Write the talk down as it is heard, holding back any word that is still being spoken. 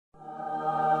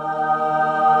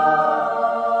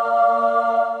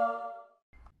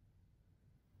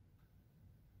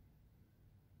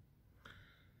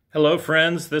Hello,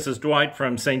 friends. This is Dwight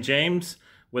from St. James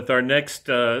with our next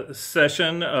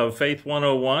session of Faith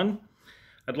 101.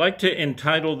 I'd like to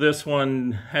entitle this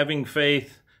one, Having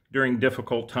Faith During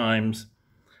Difficult Times.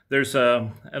 There's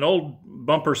an old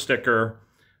bumper sticker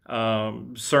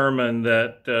sermon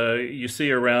that you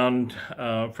see around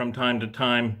from time to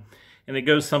time, and it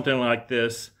goes something like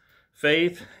this: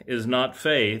 faith is not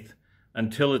faith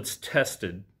until it's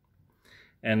tested.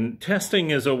 And testing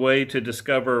is a way to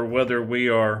discover whether we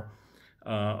are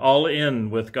all in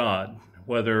with God,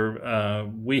 whether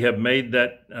we have made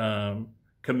that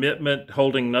commitment,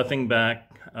 holding nothing back,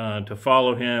 to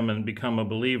follow Him and become a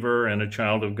believer and a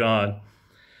child of God.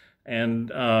 And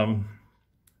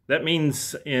that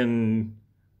means in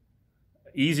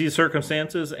easy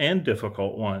circumstances and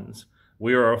difficult ones,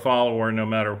 we are a follower no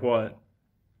matter what.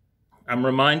 I'm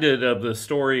reminded of the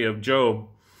story of Job,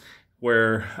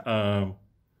 where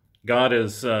God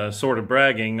is sort of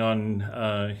bragging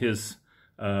on his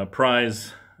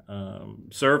prize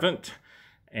servant,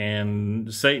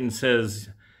 and Satan says,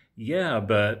 yeah,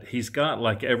 but he's got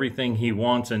like everything he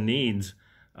wants and needs.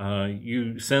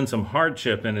 You send some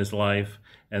hardship in his life,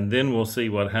 and then we'll see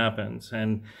what happens.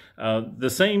 And the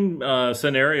same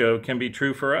scenario can be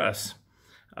true for us.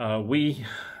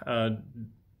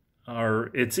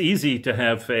 It's easy to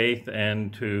have faith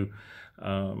and to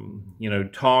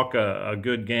talk a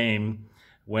good game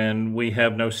when we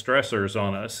have no stressors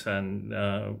on us and,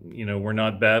 we're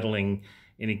not battling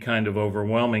any kind of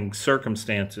overwhelming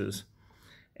circumstances.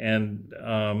 And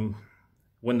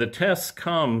when the tests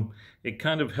come, it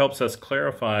kind of helps us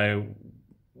clarify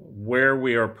where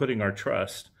we are putting our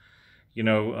trust.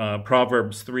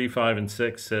 Proverbs 3, 5, and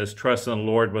 6 says, "Trust in the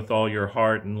Lord with all your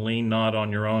heart and lean not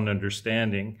on your own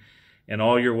understanding. In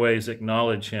all your ways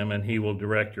acknowledge Him, and He will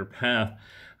direct your path."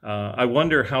 I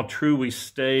wonder how true we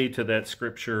stay to that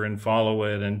scripture and follow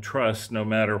it and trust no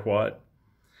matter what.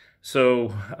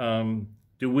 So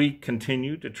do we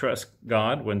continue to trust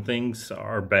God when things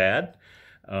are bad?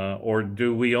 Or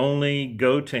do we only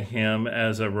go to Him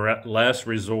as a last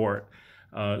resort?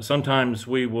 Sometimes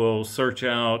we will search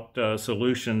out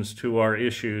solutions to our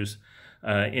issues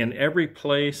in every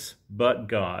place but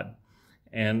God.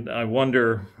 And I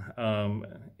wonder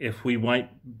if we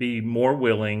might be more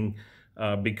willing,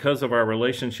 because of our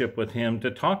relationship with Him, to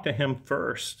talk to Him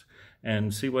first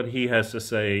and see what He has to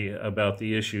say about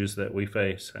the issues that we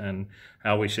face and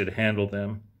how we should handle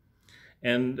them.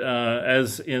 And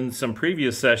as in some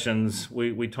previous sessions,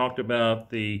 we talked about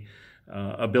the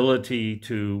ability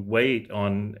to wait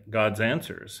on God's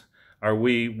answers. Are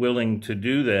we willing to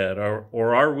do that?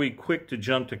 Or are we quick to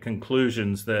jump to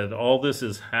conclusions that all this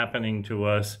is happening to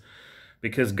us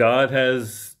because God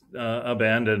has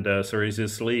abandoned us, or He's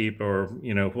asleep, or,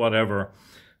 whatever?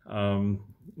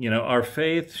 Our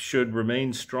faith should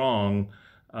remain strong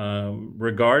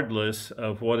regardless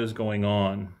of what is going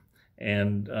on.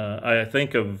 And I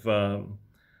think of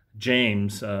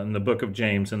James, in the book of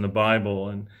James in the Bible,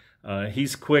 and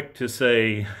he's quick to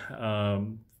say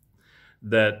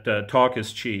that talk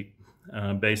is cheap,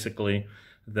 basically,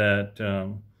 that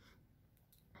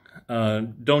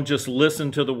don't just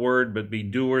listen to the word, but be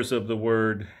doers of the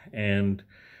word. And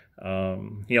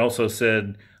he also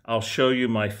said, "I'll show you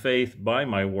my faith by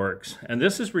my works." And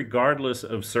this is regardless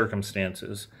of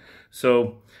circumstances.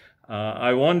 So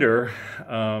I wonder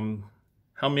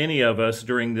how many of us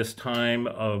during this time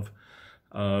of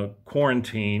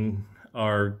quarantine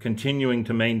are continuing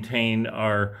to maintain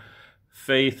our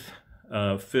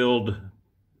faith-filled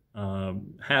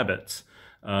habits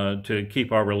to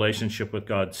keep our relationship with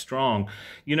God strong.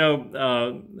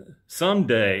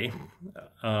 Someday,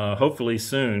 hopefully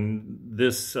soon,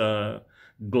 this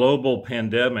global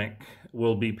pandemic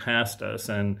will be past us.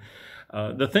 And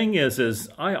the thing is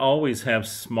I always have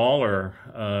smaller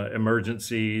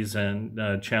emergencies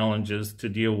and challenges to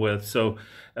deal with. So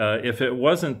if it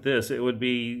wasn't this, it would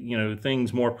be,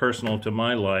 things more personal to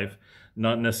my life,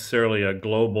 not necessarily a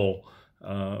global,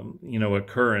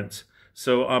 occurrence.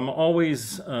 So I'm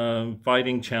always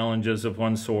fighting challenges of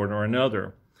one sort or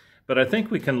another. But I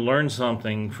think we can learn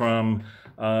something from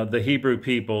the Hebrew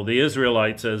people, the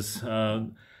Israelites, as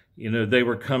they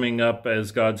were coming up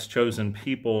as God's chosen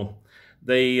people.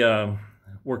 They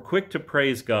were quick to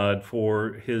praise God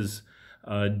for His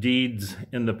deeds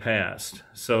in the past.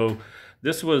 So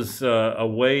this was a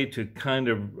way to kind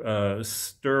of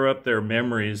stir up their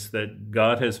memories that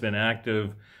God has been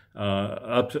active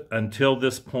up until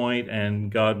this point, and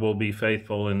God will be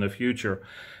faithful in the future.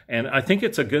 And I think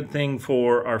it's a good thing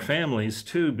for our families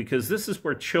too, because this is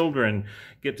where children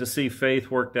get to see faith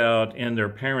worked out in their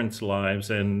parents' lives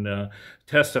and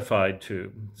testified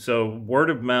to. So word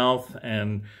of mouth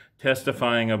and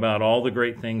testifying about all the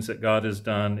great things that God has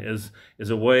done is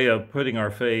a way of putting our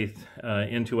faith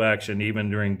into action even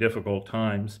during difficult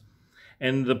times.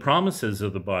 And the promises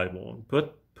of the Bible,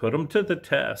 put them to the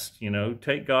test,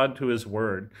 take God to his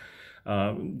word.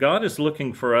 God is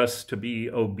looking for us to be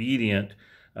obedient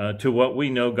to what we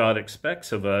know God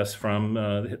expects of us from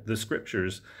the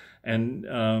scriptures.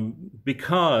 And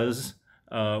because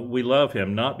we love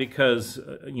him, not because,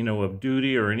 of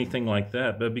duty or anything like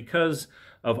that, but because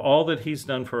of all that he's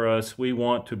done for us, we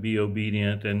want to be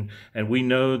obedient. And we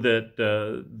know that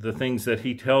the things that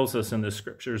he tells us in the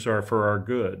scriptures are for our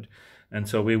good. And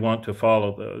so we want to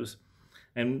follow those.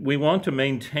 And we want to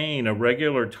maintain a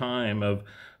regular time of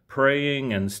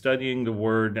praying and studying the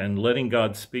word and letting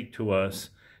God speak to us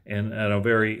in a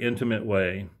very intimate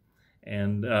way.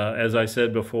 And as I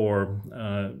said before,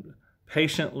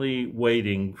 patiently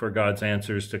waiting for God's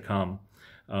answers to come.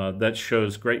 That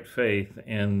shows great faith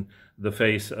in the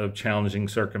face of challenging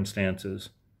circumstances.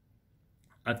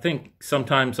 I think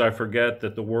sometimes I forget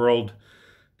that the world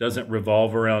doesn't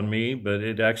revolve around me, but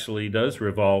it actually does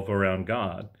revolve around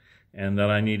God, and that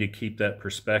I need to keep that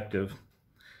perspective.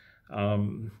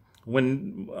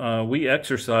 When we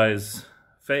exercise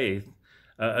faith,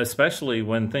 especially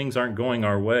when things aren't going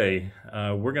our way,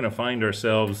 we're going to find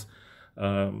ourselves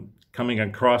coming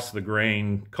across the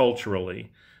grain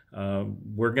culturally.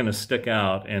 We're going to stick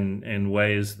out in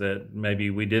ways that maybe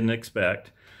we didn't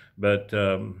expect. But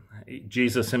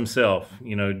Jesus himself,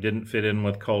 didn't fit in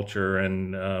with culture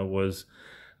and was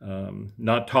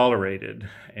not tolerated.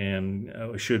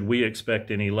 And should we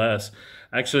expect any less?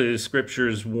 Actually, the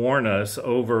scriptures warn us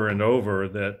over and over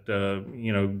that,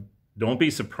 don't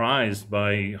be surprised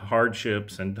by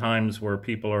hardships and times where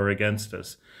people are against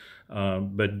us,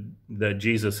 but that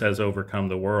Jesus has overcome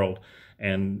the world,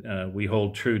 and we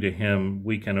hold true to him,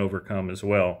 we can overcome as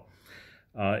well.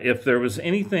 If there was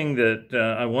anything that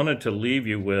I wanted to leave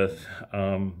you with,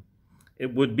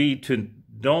 it would be to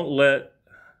don't let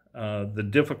the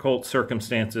difficult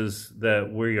circumstances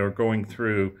that we are going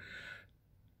through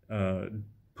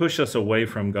push us away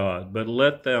from God, but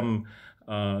let them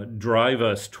drive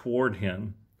us toward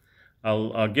him.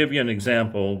 I'll give you an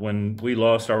example. When we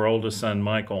lost our oldest son,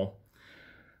 Michael,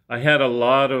 I had a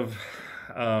lot of,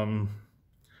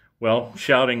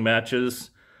 shouting matches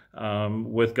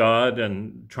with God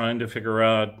and trying to figure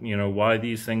out, why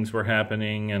these things were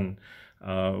happening and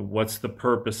what's the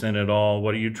purpose in it all?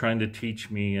 What are you trying to teach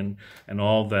me and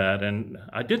all that? And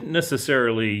I didn't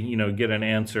necessarily, get an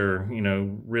answer,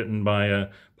 written by a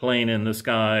plane in the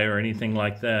sky or anything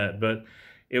like that. But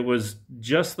it was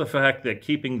just the fact that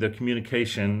keeping the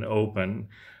communication open.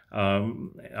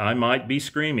 I might be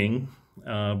screaming,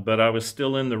 but I was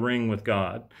still in the ring with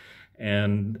God.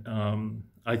 And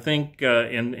I think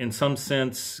in some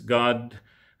sense, God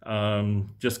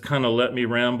just kind of let me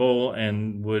ramble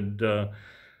and would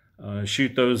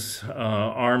shoot those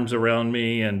arms around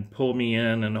me and pull me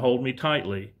in and hold me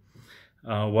tightly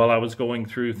while I was going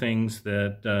through things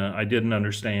that I didn't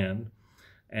understand.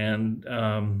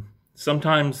 And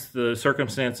sometimes the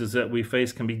circumstances that we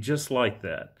face can be just like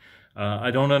that.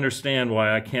 I don't understand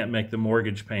why I can't make the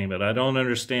mortgage payment. I don't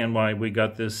understand why we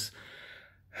got this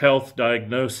health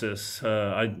diagnosis,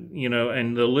 and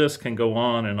the list can go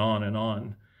on and on and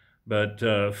on. But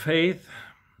faith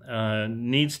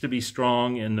needs to be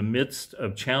strong in the midst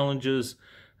of challenges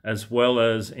as well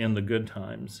as in the good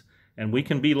times. And we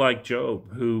can be like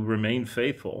Job, who remained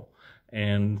faithful.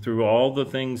 And through all the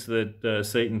things that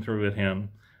Satan threw at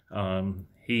him,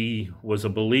 he was a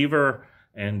believer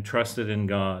and trusted in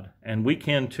God. And we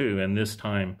can too in this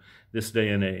time, this day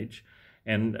and age.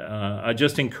 And I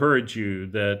just encourage you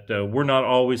that we're not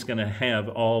always going to have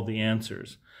all the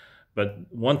answers. But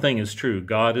one thing is true,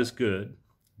 God is good,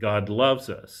 God loves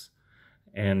us,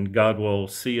 and God will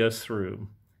see us through.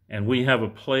 And we have a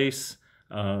place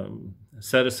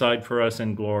set aside for us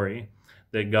in glory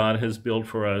that God has built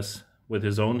for us with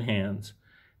his own hands,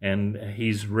 and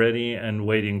he's ready and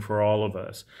waiting for all of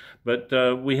us. But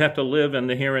we have to live in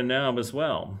the here and now as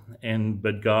well.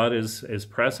 But God is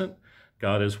present.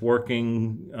 God is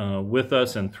working with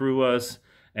us and through us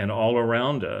and all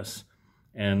around us.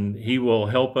 And he will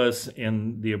help us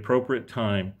in the appropriate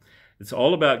time. It's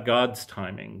all about God's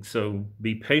timing. So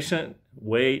be patient,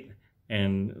 wait,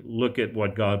 and look at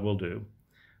what God will do.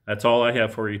 That's all I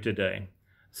have for you today.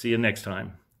 See you next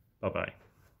time. Bye-bye.